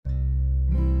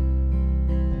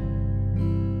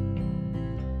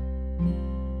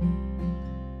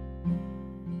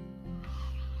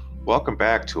Welcome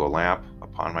back to A Lamp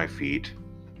Upon My Feet.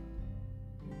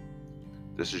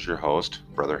 This is your host,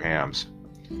 Brother Hams.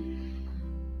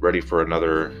 Ready for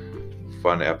another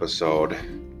fun episode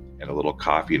and a little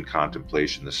coffee and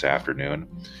contemplation this afternoon.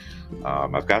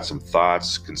 I've got some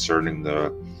thoughts concerning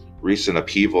the recent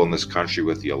upheaval in this country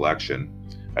with the election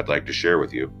I'd like to share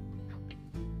with you.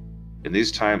 In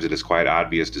these times, it is quite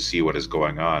obvious to see what is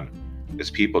going on. As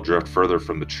people drift further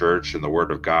from the church and the Word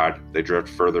of God, they drift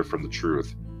further from the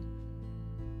truth.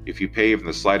 If you pay even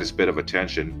the slightest bit of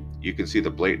attention, you can see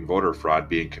the blatant voter fraud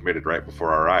being committed right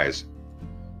before our eyes.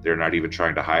 They're not even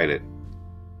trying to hide it.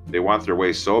 They want their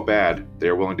way so bad, they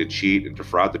are willing to cheat and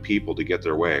defraud the people to get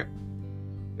their way.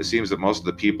 It seems that most of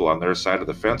the people on their side of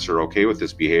the fence are okay with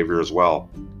this behavior as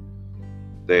well.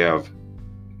 They have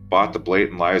bought the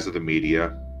blatant lies of the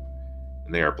media,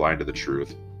 and they are blind to the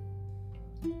truth.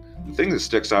 The thing that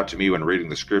sticks out to me when reading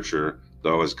the scripture,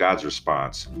 though, is God's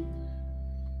response.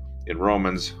 In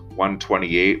Romans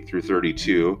 1:28 through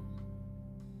 32,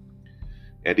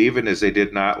 and even as they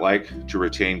did not like to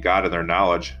retain God in their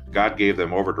knowledge, God gave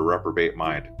them over to reprobate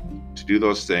mind, to do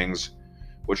those things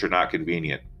which are not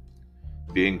convenient,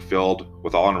 being filled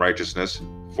with all unrighteousness,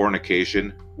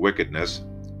 fornication, wickedness,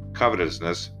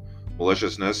 covetousness,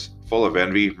 maliciousness, full of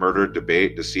envy, murder,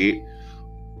 debate, deceit,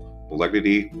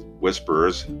 malignity,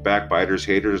 whisperers, backbiters,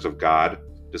 haters of God,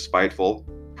 despiteful,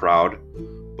 proud,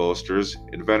 boasters,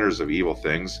 inventors of evil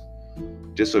things,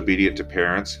 disobedient to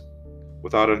parents,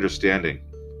 without understanding,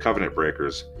 covenant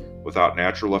breakers, without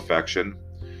natural affection,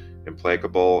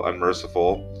 implacable,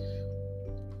 unmerciful,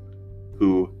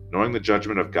 who, knowing the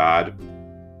judgment of God,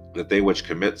 that they which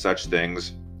commit such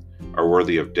things are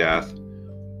worthy of death,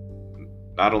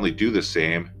 not only do the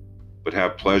same, but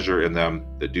have pleasure in them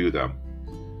that do them.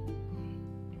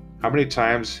 How many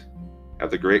times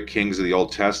have the great kings of the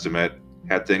Old Testament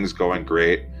had things going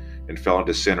great and fell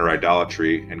into sin or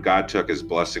idolatry, and God took his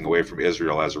blessing away from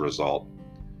Israel as a result?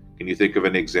 Can you think of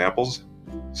any examples?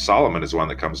 Solomon is one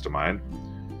that comes to mind.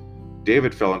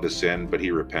 David fell into sin, but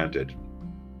he repented.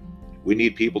 We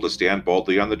need people to stand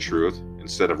boldly on the truth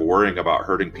instead of worrying about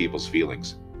hurting people's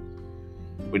feelings.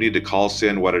 We need to call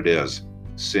sin what it is,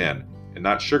 sin, and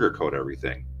not sugarcoat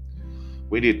everything.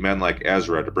 We need men like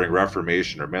Ezra to bring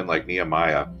reformation, or men like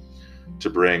Nehemiah to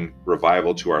bring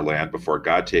revival to our land before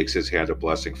God takes his hand of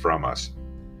blessing from us.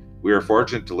 We are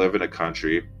fortunate to live in a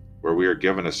country where we are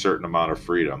given a certain amount of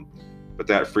freedom, but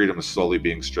that freedom is slowly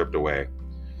being stripped away.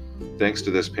 Thanks to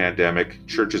this pandemic,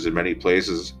 churches in many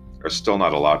places are still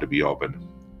not allowed to be open.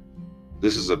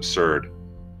 This is absurd.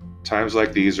 Times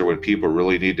like these are when people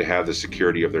really need to have the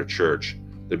security of their church.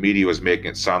 The media was making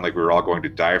it sound like we were all going to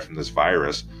die from this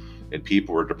virus, and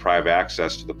people were deprived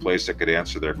access to the place that could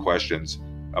answer their questions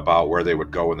about where they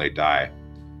would go when they die.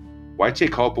 Why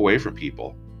take hope away from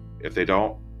people? If they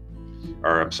won't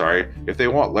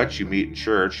let you meet in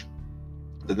church,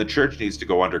 then the church needs to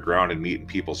go underground and meet in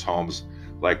people's homes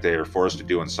like they are forced to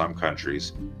do in some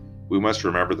countries. We must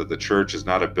remember that the church is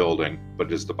not a building, but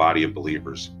it is the body of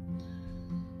believers.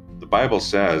 The Bible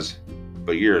says,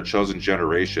 "But ye are a chosen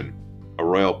generation, a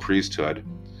royal priesthood,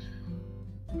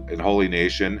 an holy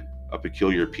nation, a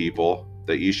peculiar people,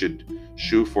 that ye should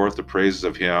shew forth the praises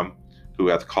of him who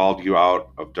hath called you out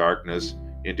of darkness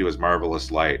into his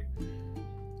marvelous light,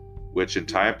 which in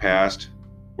time past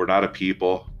were not a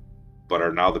people, but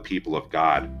are now the people of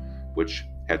God, which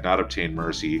had not obtained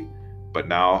mercy, but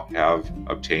now have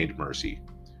obtained mercy."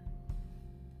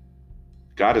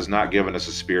 God has not given us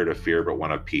a spirit of fear, but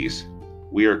one of peace.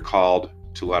 We are called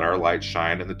to let our light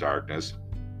shine in the darkness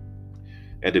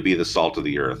and to be the salt of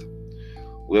the earth.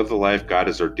 Live the life God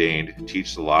has ordained.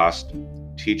 Teach the lost.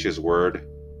 Teach his word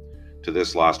to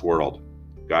this lost world.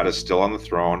 God is still on the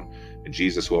throne, and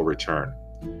Jesus will return.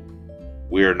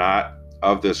 We are not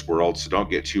of this world, so don't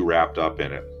get too wrapped up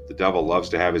in it. The devil loves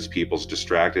to have his peoples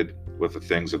distracted with the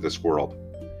things of this world.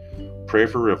 Pray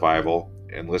for revival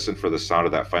and listen for the sound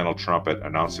of that final trumpet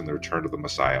announcing the return of the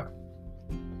Messiah.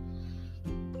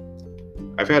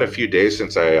 I've had a few days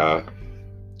since I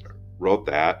wrote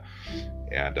that,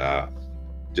 and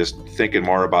just thinking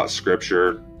more about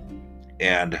scripture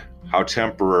and how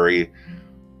temporary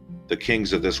the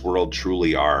kings of this world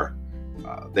truly are.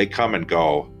 They come and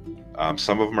go.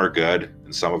 Some of them are good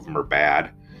and some of them are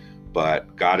bad,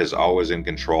 but God is always in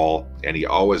control and he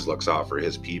always looks out for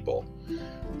his people.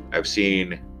 I've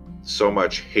seen so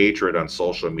much hatred on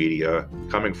social media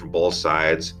coming from both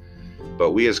sides,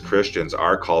 but we as Christians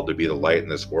are called to be the light in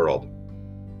this world.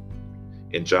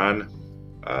 In John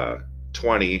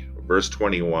 20, verse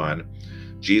 21,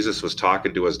 Jesus was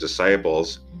talking to his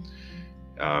disciples,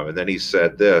 and then he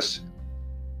said this,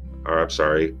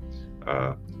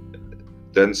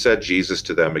 Then said Jesus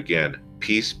to them again,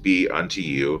 Peace be unto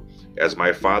you. As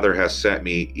my Father has sent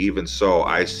me, even so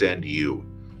I send you.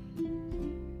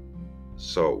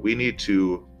 So we need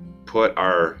to put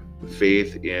our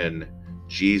faith in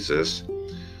Jesus.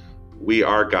 We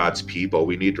are God's people.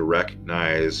 We need to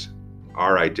recognize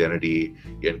our identity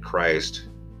in Christ.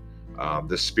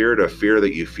 The spirit of fear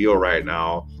that you feel right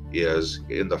now is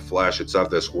in the flesh. It's of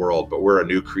this world, but we're a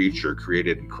new creature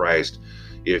created in Christ.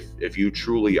 If you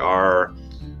truly are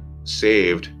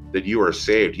saved, then you are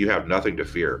saved. You have nothing to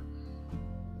fear.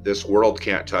 This world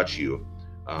can't touch you.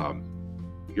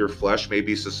 Your flesh may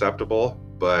be susceptible,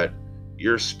 but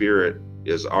your spirit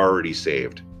is already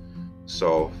saved.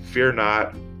 So fear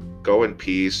not, go in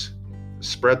peace,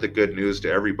 spread the good news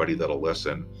to everybody that'll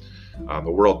listen.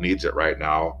 The world needs it right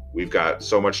now. We've got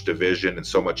so much division and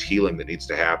so much healing that needs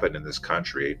to happen in this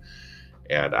country.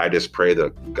 And I just pray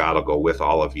that God will go with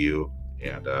all of you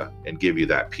and give you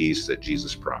that peace that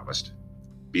Jesus promised.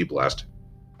 Be blessed.